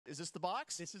Is this the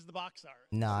box? This is the box art.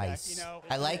 Nice. You know,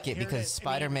 I like it here because is-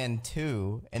 Spider-Man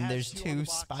 2, and has there's two on two the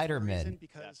box for a Spider-Men. reason,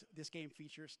 because this game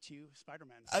features 2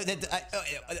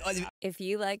 Spider-Men. If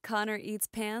you like Connor Eats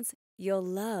Pants, you'll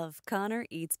love Connor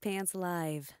Eats Pants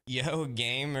Live. Yo,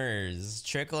 gamers.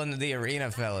 Trickle into the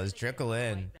arena, fellas. Trickle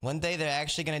in. One day they're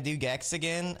actually gonna do Gex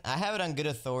again. I have it on good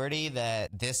authority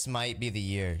that this might be the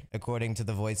year, according to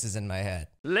the voices in my head.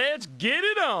 Let's get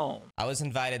it on. I was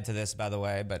invited to this, by the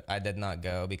way, but I did not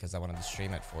go because I wanted to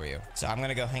stream it for you. So I'm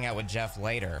gonna go hang out with Geoff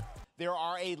later. There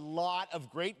are a lot of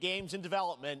great games in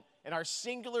development, and our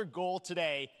singular goal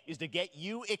today is to get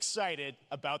you excited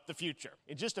about the future.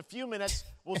 In just a few minutes,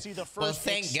 we'll see the first Well,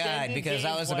 thank God, because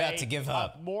I was about to give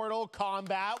up. Mortal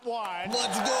Kombat 1.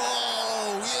 Let's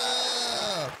go!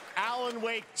 Yeah! Alan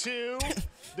Wake 2.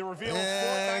 The reveal of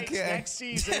Fortnite's next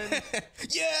season.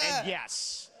 Yeah! And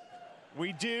yes,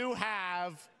 we do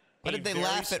have Why a did they very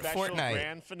laugh at special Fortnite?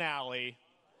 grand finale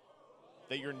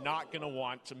that you're not going to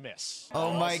want to miss.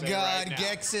 Oh my I'll say God, right now.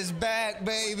 Gex is back,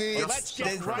 baby. Well, let's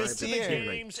get right to the year.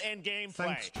 games and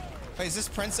gameplay. Wait, is this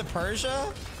Prince of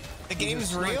Persia? The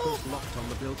game's real? Locked on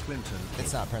the Bill Clinton.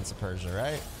 It's not Prince of Persia,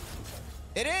 right?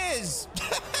 It is!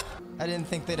 I didn't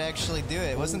think they'd actually do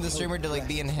it. Wasn't the streamer to like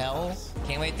be in hell?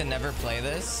 Can't wait to never play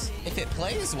this. If it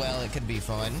plays well, it could be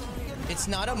fun. It's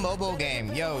not a mobile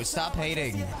game. Yo, stop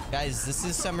hating. Guys, this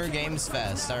is Summer Games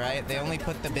Fest, alright? They only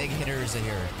put the big hitters in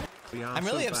here. I'm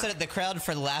really upset at the crowd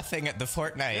for laughing at the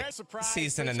Fortnite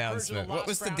season announcement. What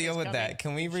was the deal with that?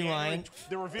 Can we rewind?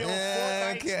 The reveal of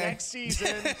Fortnite's next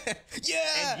season.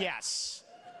 Yeah! And yes,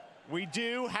 we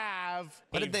do have.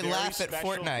 Why did they laugh at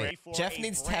Fortnite? Jeff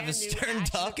needs to have a stern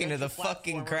talking to the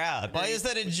fucking crowd. Why is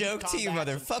that a joke to you,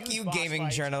 mother? Fuck you, gaming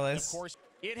journalists.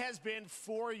 It has been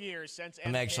 4 years since.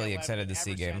 I'm actually excited to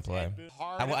see gameplay.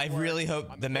 I really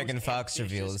hope the Megan Fox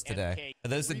reveal is today. For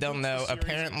those that don't know,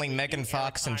 apparently Megan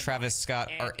Fox and Travis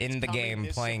Scott are in the game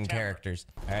playing characters.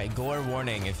 Alright, gore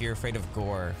warning if you're afraid of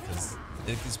gore, because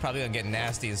it's probably gonna get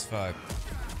nasty as fuck.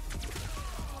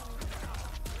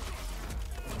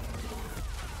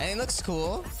 And it looks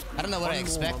cool. I don't know what I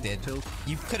expected.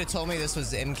 You could have told me this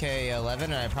was MK11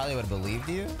 and I probably would have believed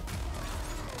you.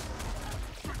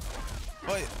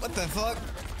 Wait, what the fuck?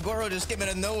 Goro just came out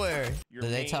of nowhere.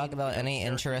 Did they talk about any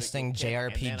interesting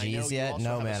JRPGs yet?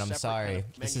 No, man, I'm sorry.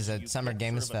 This is a Summer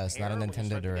Games Fest, not a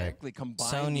Nintendo Direct.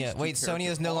 Sonya. Wait, Sonya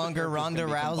is no longer Ronda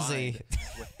Rousey.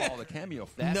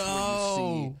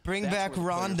 No! Bring back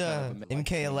Ronda.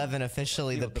 MK11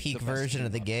 officially the peak version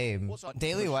of the game.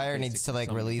 Daily Wire needs to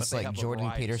like release like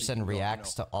Jordan Peterson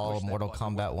reacts to all Mortal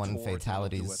Kombat 1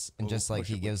 fatalities and just like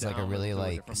he gives like a really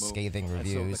like scathing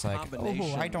review. He's like,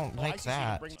 oh, I don't like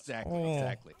that.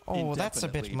 Oh, that's a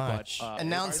bit much.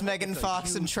 Announce Megan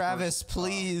Fox and Travis,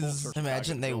 please.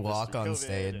 Imagine they walk on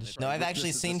stage. No, I've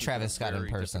actually seen Travis Scott in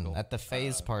person at the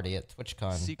Phase party at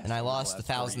TwitchCon, and I lost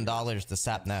 $1,000 to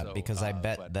Sapnap because I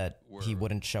bet that he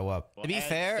wouldn't show up. To be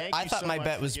fair, I thought my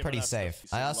bet was pretty safe.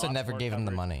 I also never gave him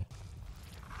the money.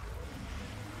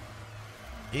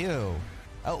 Ew.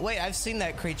 Oh, wait, I've seen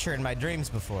that creature in my dreams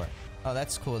before. Oh,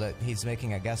 that's cool that he's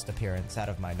making a guest appearance out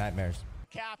of my nightmares.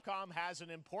 Capcom has an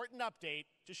important update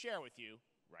to share with you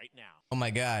right now. Oh my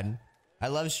God. I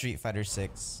love Street Fighter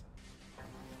 6.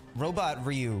 Robot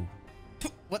Ryu.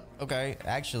 What? Okay,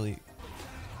 actually.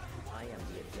 I am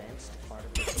the advanced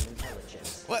artificial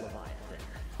intelligence. What?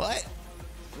 What?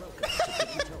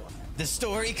 The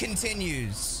story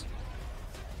continues.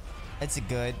 It's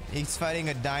good. He's fighting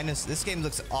a dinosaur. This game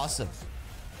looks awesome.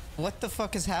 What the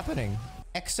fuck is happening?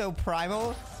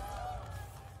 Exoprimal?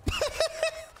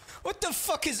 What the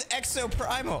fuck is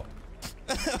Exoprimal?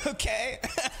 Okay.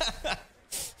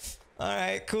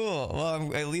 Alright, cool.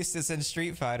 Well, at least it's in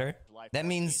Street Fighter. That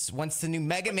means once the new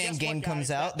Mega Man game comes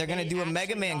out, they're gonna do a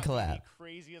Mega Man collab. The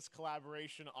craziest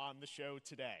collaboration on the show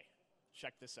today.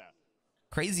 Check this out.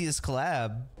 Craziest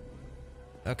collab?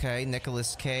 Okay,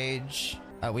 Nicolas Cage.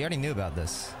 We already knew about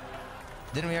this.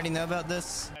 Didn't we already know about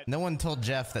this? No one told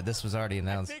Jeff that this was already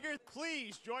announced. I figured,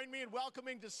 please join me in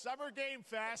welcoming to Summer Game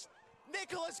Fest,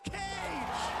 Nicolas Cage!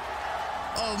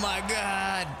 Oh my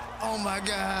God! Oh my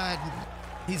God!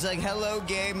 He's like, hello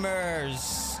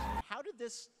gamers! How did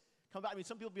this come about? I mean,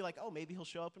 some people be like, oh, maybe he'll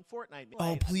show up in Fortnite.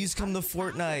 Oh, please come to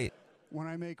Fortnite. When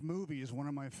I make movies, one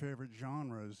of my favorite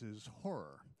genres is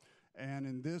horror. And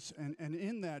in this, and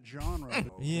in that genre,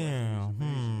 yeah,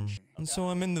 and so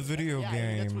I'm in the video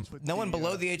game. No one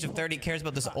below the age of 30 cares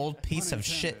about this old piece of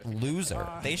shit loser.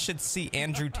 They should see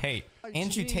Andrew Tate.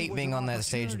 Andrew Tate being on that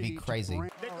stage would be crazy.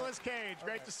 Nicolas Cage,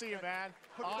 great to see you, man.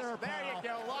 Awesome. There you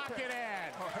go. Lock it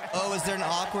in. Oh, is there an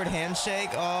awkward handshake?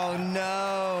 Oh,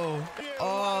 no.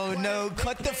 Oh, no.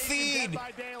 Cut the feed.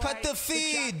 Cut the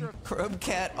feed.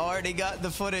 Chromcat already got the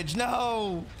footage.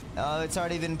 No. Oh, it's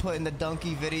already been put in the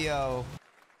donkey video.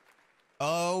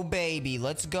 Oh, baby.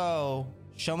 Let's go.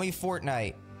 Show me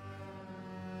Fortnite.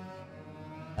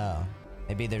 Oh.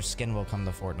 Maybe their skin will come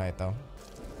to Fortnite, though.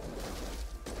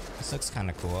 This looks kind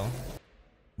of cool.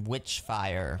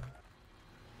 Witchfire.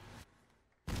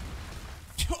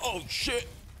 Oh, shit.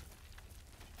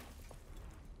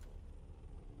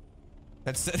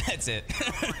 That's it.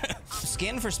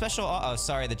 Scan for special. Oh,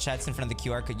 sorry. The chat's in front of the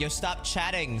QR code. Yo, stop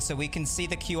chatting so we can see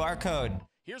the QR code.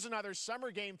 Here's another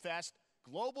Summer Game Fest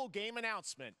global game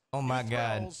announcement. Oh, my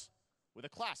God. With a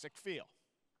classic feel.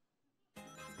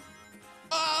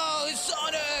 Oh,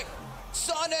 Sonic!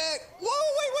 Sonic! Whoa,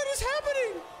 wait, what is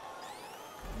happening?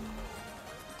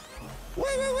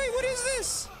 Wait, what is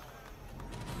this?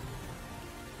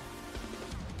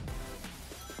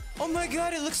 Oh my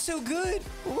God, it looks so good.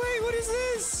 Wait, what is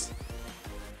this?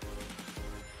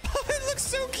 Oh, it looks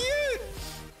so cute.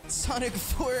 Sonic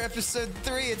 4 Episode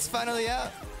 3, it's finally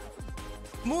out.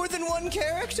 More than one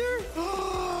character?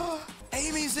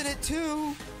 Amy's in it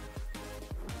too.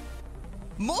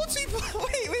 Multiplayer.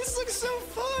 Wait, this looks so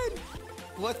fun.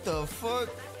 What the fuck?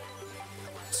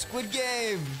 Squid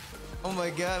Game. Oh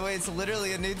my God, wait, it's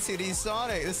literally a new 2D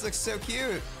Sonic. This looks so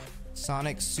cute.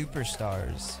 Sonic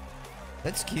Superstars.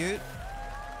 That's cute.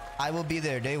 I will be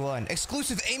there day one.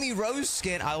 Exclusive Amy Rose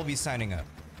skin. I will be signing up.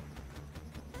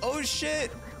 Oh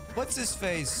shit. What's his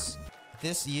face?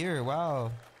 This year, wow.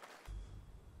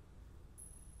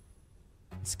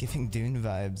 It's giving Dune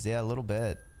vibes. Yeah, a little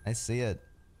bit. I see it.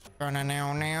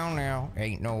 Now.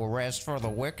 Ain't no rest for the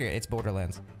wicked. It's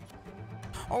Borderlands.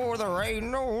 Oh, there ain't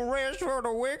no rest for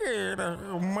the wicked.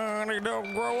 Money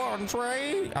don't grow on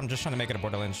tree. I'm just trying to make it a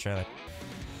Borderlands trailer.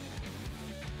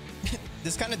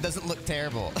 This kind of doesn't look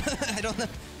terrible. I don't know.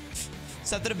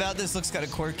 Something about this looks kind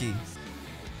of quirky.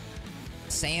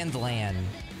 Sandland.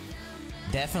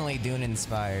 Definitely Dune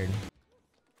inspired.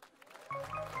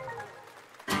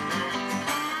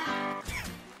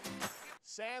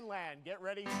 Sandland, get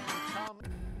ready to come.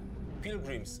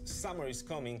 Pilgrims, summer is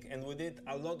coming, and with it,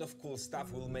 a lot of cool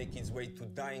stuff will make its way to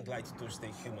Dying Light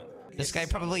Tuesday Human. This guy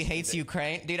probably hates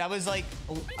Ukraine. Dude, I was like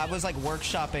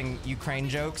workshopping Ukraine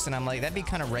jokes, and I'm like, that'd be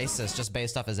kind of racist just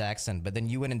based off his accent, but then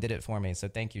you went and did it for me, so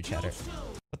thank you, Chatter.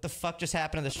 What the fuck just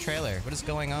happened to this trailer? What is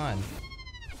going on?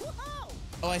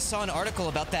 Oh, I saw an article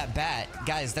about that bat.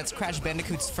 Guys, that's Crash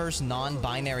Bandicoot's first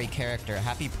non-binary character.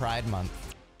 Happy Pride Month.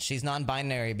 She's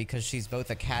non-binary because she's both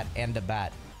a cat and a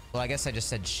bat. Well, I guess I just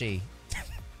said she.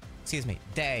 Excuse me.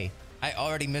 Day. I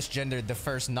already misgendered the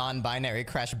first non-binary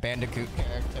Crash Bandicoot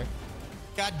character.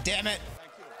 God damn it.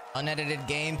 Unedited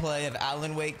gameplay of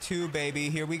Alan Wake 2, baby.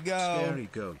 Here we go. Scary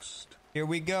ghost. Here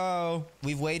we go.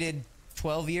 We've waited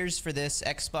 12 years for this,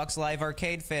 Xbox Live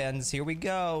Arcade fans. Here we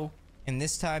go. And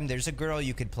this time, there's a girl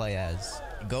you could play as.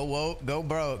 Go woke, go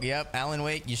broke. Yep, Alan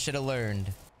Wake, you should have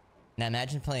learned. Now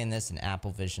imagine playing this in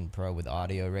Apple Vision Pro with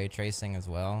audio ray tracing as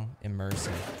well.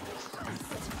 Immersive.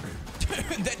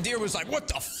 That deer was like, what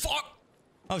the fuck?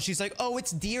 Oh, she's like, oh,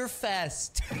 it's Deer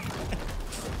Fest.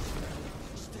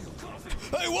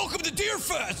 Hey, welcome to Deer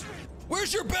Fest.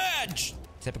 Where's your badge?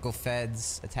 Typical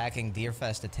feds attacking Deer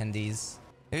Fest attendees.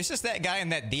 There's just that guy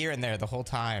and that deer in there the whole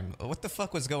time. What the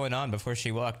fuck was going on before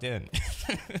she walked in?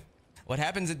 What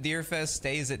happens at Deer Fest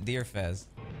stays at Deer Fest.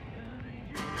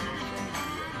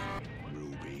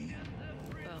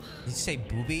 Did you say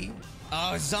booby?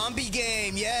 Oh, zombie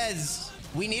game, yes!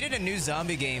 We needed a new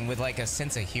zombie game with like a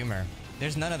sense of humor.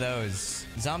 There's none of those.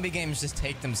 Zombie games just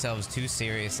take themselves too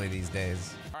seriously these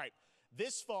days. All right,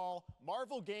 this fall,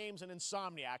 Marvel Games and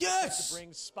Insomniac Yes! to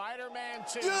bring Spider-Man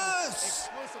 2 Yes!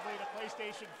 exclusively to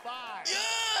PlayStation 5.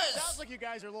 Yes! Sounds like you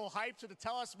guys are a little hyped, so to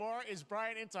tell us more is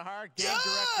Brian Intihar, game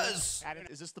Yes!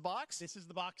 director. Is this the box? This is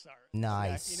the box art.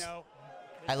 Nice. You know,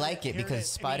 I like it because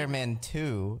Spider-Man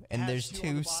 2, and there's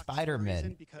two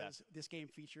Spider-Men. Because this game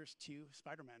features two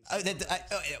Spider-Men.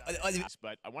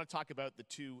 But I want to talk about the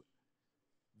two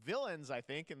villains, I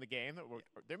think, in the game.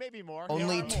 There may be more.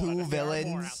 Only two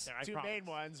villains? Two main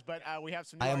ones, but we have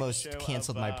some. I almost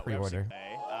canceled my pre-order.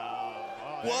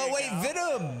 Whoa, wait,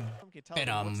 Venom!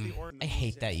 Venom. I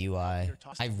hate that UI.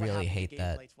 I really hate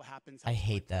that. I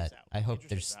hate that. I hope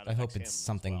it's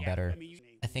something better.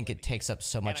 I think it takes up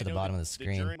so much of the bottom of the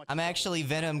screen. I'm actually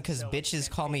Venom because bitches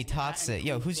call me toxic.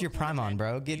 Yo, who's your Primon,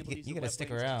 bro? You gotta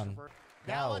stick around.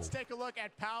 Now let's take a look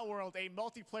at Pal World, a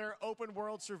multiplayer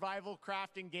open-world survival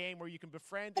crafting game where you can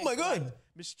befriend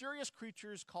mysterious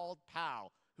creatures called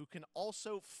Pal, who can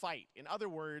also fight. In other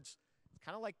words, it's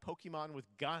kind of like Pokemon with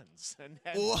guns.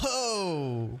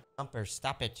 Whoa! Thumper,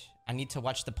 stop it. I need to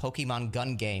watch the Pokemon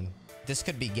gun game. This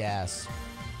could be gas.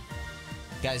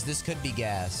 Guys, this could be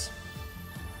gas.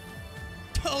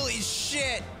 Holy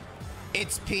shit!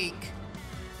 It's peak.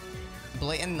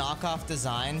 Blatant knockoff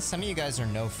design. Some of you guys are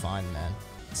no fun, man.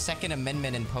 Second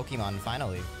Amendment in Pokemon,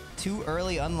 finally. 2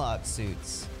 early unlock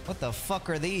suits. What the fuck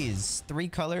are these? 3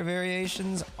 color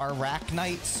variations?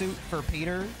 Arachnite suit for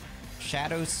Peter?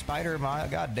 Shadow Spider, my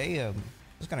god damn.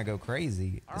 It's gonna go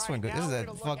crazy. This is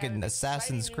a fucking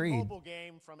Assassin's Creed. Mobile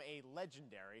game from a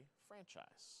legendary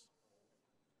franchise.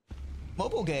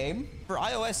 Mobile game for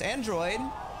iOS, Android.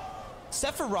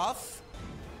 Sephiroth.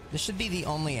 This should be the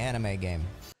only anime game.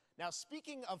 Now,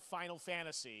 speaking of Final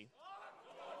Fantasy.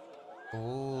 Ooh.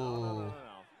 No.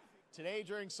 Today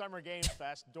during Summer Games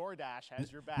Fest, DoorDash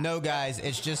has your back. No, guys,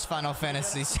 it's just Final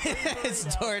Fantasy. It's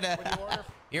DoorDash.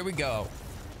 Here we go.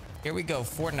 Here we go.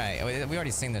 Fortnite. We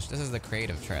already seen this. This is the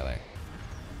creative trailer.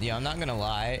 Yeah, I'm not gonna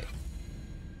lie.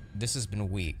 This has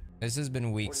been weak. This has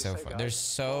been weak so far. There's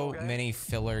so many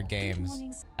filler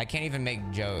games. I can't even make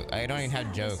jokes. I don't even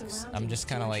have jokes. I'm just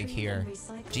kind of like here.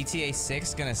 GTA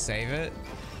 6 gonna save it?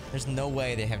 There's no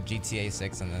way they have GTA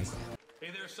 6 in this. Hey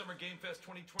there, Summer Game Fest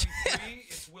 2023.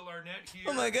 It's Will Arnett here.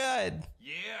 Oh my god.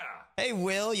 Yeah. Hey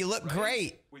Will, you look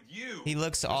great. With you. He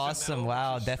looks awesome.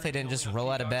 Wow, definitely didn't just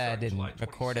roll out of bed and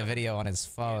record a video on his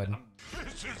phone.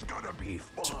 This is gonna be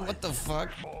fun. What the fuck?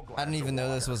 I didn't even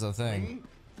know this was a thing.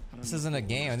 This isn't a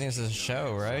game. I think this is a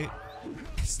show, right?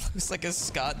 This looks like a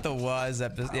Scott the Woz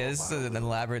episode. Yeah, this is an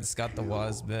elaborate Scott the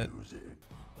Woz bit.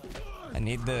 I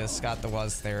need the Scott the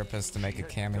Woz therapist to make a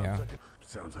cameo.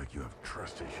 Sounds like you have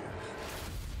trust issues.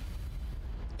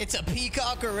 It's a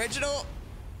Peacock original?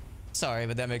 Sorry,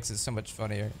 but that makes it so much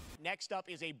funnier. Next up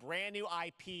is a brand new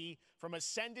IP from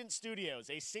Ascendant Studios,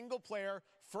 a single-player,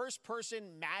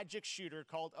 first-person magic shooter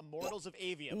called Immortals of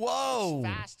Avium. Whoa!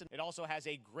 It's fast, and it also has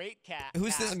a great cast.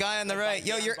 Who's this guy on the right?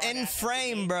 Yo, you're in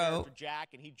frame, bro.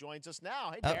 Jack, and he joins us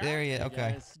now. Hey, oh, there he is.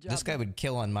 Okay. This guy would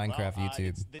kill on Minecraft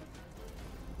YouTube.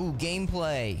 Ooh,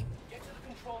 gameplay.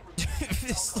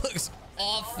 This looks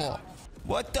awful.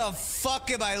 What the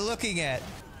fuck am I looking at?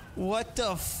 What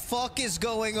the fuck is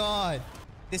going on?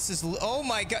 This is, oh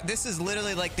my god, this is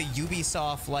literally like the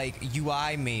Ubisoft like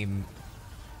UI meme.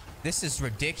 This is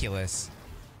ridiculous.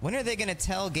 When are they gonna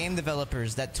tell game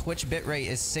developers that Twitch bitrate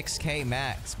is 6K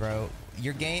max, bro?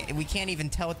 Your game, we can't even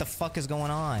tell what the fuck is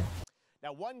going on.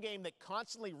 Now, one game that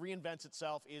constantly reinvents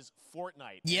itself is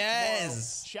Fortnite.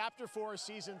 Yes! Tomorrow, Chapter 4,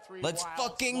 Season 3. Let's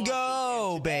fucking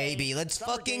go, baby. Let's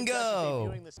fucking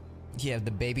go. Yeah,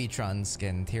 the Babytron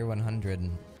skin, tier 100.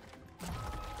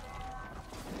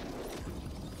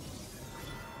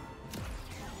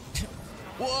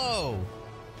 Whoa!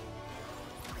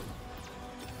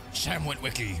 Sam went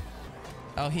wiki.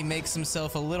 Oh, he makes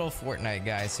himself a little Fortnite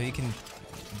guy so he can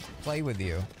play with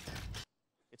you.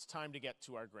 It's time to get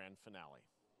to our grand finale.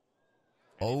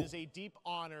 And it is a deep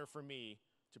honor for me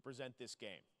to present this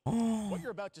game. What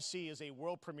you're about to see is a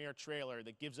world premiere trailer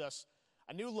that gives us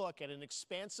a new look at an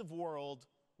expansive world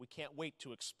we can't wait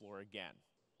to explore again.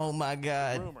 Oh my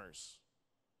god. The rumors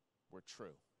were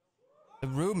true. The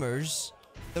rumors?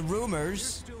 The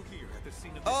rumors?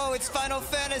 Oh, it's Final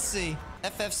Fantasy!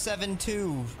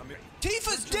 FF7-2.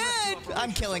 Tifa's dead!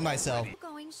 I'm killing myself.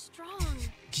 Going strong.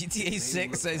 GTA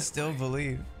 6, I still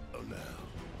believe.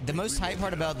 The most hype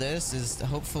part about this is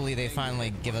hopefully they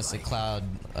finally give us a Cloud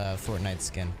Fortnite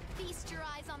skin. Feast your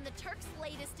eyes on the Turk's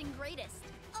latest and greatest,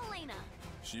 Elena.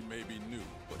 She may be new,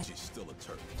 but she's still a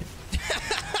Turk.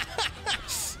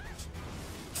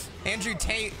 Andrew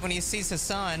Tate, when he sees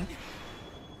Hassan.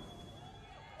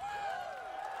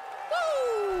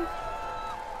 Woo!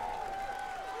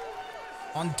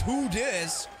 On 2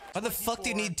 discs? Why the fuck do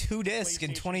you need 2 discs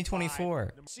in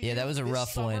 2024? Yeah, that was a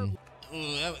rough one.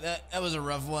 Ooh, that was a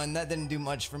rough one. That didn't do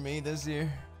much for me this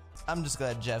year. I'm just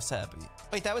glad Jeff's happy.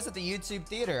 Wait, that was at the YouTube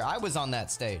theater. I was on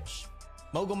that stage.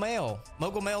 Mogul Mail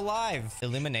Live.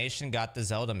 Illumination got the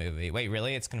Zelda movie. Wait,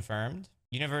 really? It's confirmed?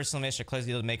 Universal made a close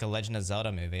deal to make a Legend of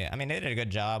Zelda movie. I mean, they did a good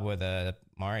job with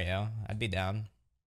Mario. I'd be down.